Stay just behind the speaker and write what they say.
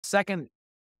second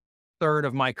third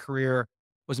of my career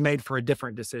was made for a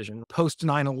different decision. Post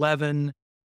 9/11,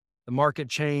 the market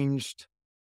changed.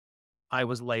 I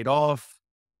was laid off.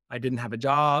 I didn't have a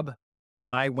job.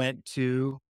 I went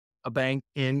to a bank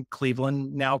in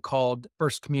Cleveland, now called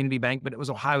First Community Bank, but it was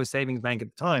Ohio Savings Bank at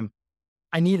the time.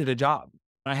 I needed a job.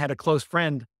 I had a close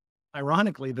friend,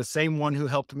 ironically, the same one who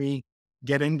helped me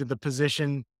get into the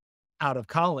position out of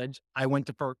college. I went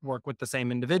to work with the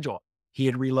same individual. He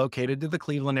had relocated to the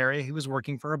Cleveland area. He was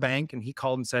working for a bank and he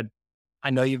called and said, I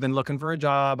know you've been looking for a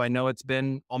job. I know it's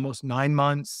been almost 9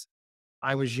 months.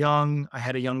 I was young. I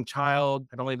had a young child.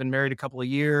 I'd only been married a couple of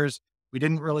years. We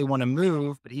didn't really want to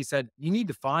move, but he said, you need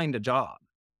to find a job.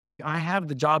 I have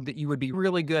the job that you would be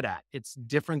really good at. It's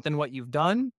different than what you've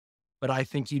done, but I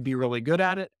think you'd be really good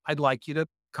at it. I'd like you to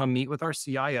come meet with our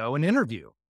CIO and interview.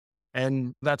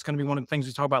 And that's going to be one of the things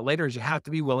we talk about later is you have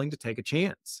to be willing to take a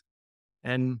chance.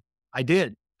 And I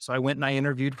did. So I went and I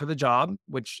interviewed for the job,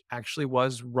 which actually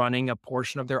was running a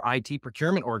portion of their IT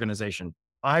procurement organization.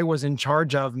 I was in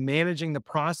charge of managing the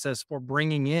process for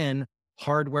bringing in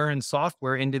hardware and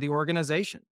software into the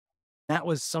organization. That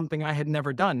was something I had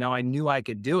never done. Now I knew I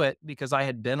could do it because I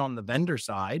had been on the vendor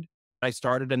side. I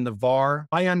started in the VAR.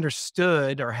 I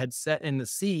understood or had sat in the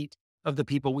seat of the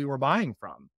people we were buying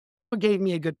from. It gave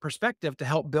me a good perspective to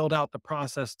help build out the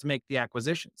process to make the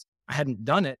acquisitions. I hadn't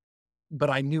done it, but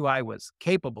I knew I was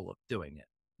capable of doing it.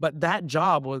 But that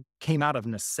job came out of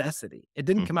necessity. It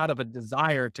didn't come out of a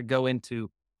desire to go into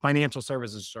financial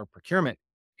services or procurement.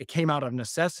 It came out of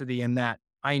necessity in that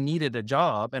I needed a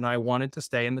job and I wanted to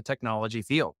stay in the technology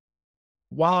field.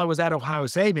 While I was at Ohio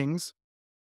Savings,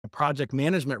 a project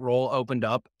management role opened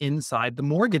up inside the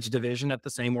mortgage division at the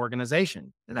same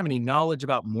organization. Didn't have any knowledge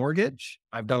about mortgage.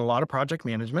 I've done a lot of project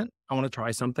management. I want to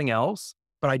try something else,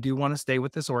 but I do want to stay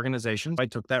with this organization. I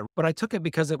took that, but I took it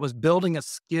because it was building a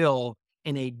skill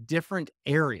in a different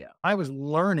area. I was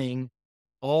learning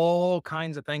all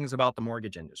kinds of things about the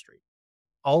mortgage industry,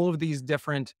 all of these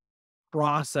different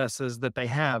processes that they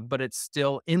have, but it's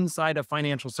still inside of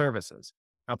financial services.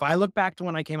 Now, if I look back to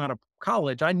when I came out of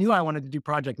college, I knew I wanted to do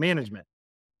project management,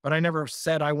 but I never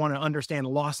said I want to understand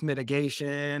loss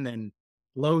mitigation and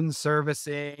loan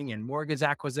servicing and mortgage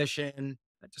acquisition.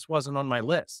 That just wasn't on my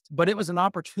list, but it was an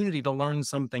opportunity to learn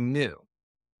something new.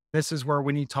 This is where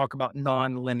when you talk about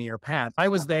non-linear path, I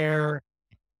was there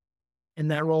in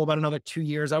that role about another 2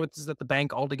 years. I was at the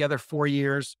bank altogether 4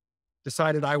 years,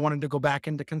 decided I wanted to go back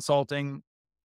into consulting.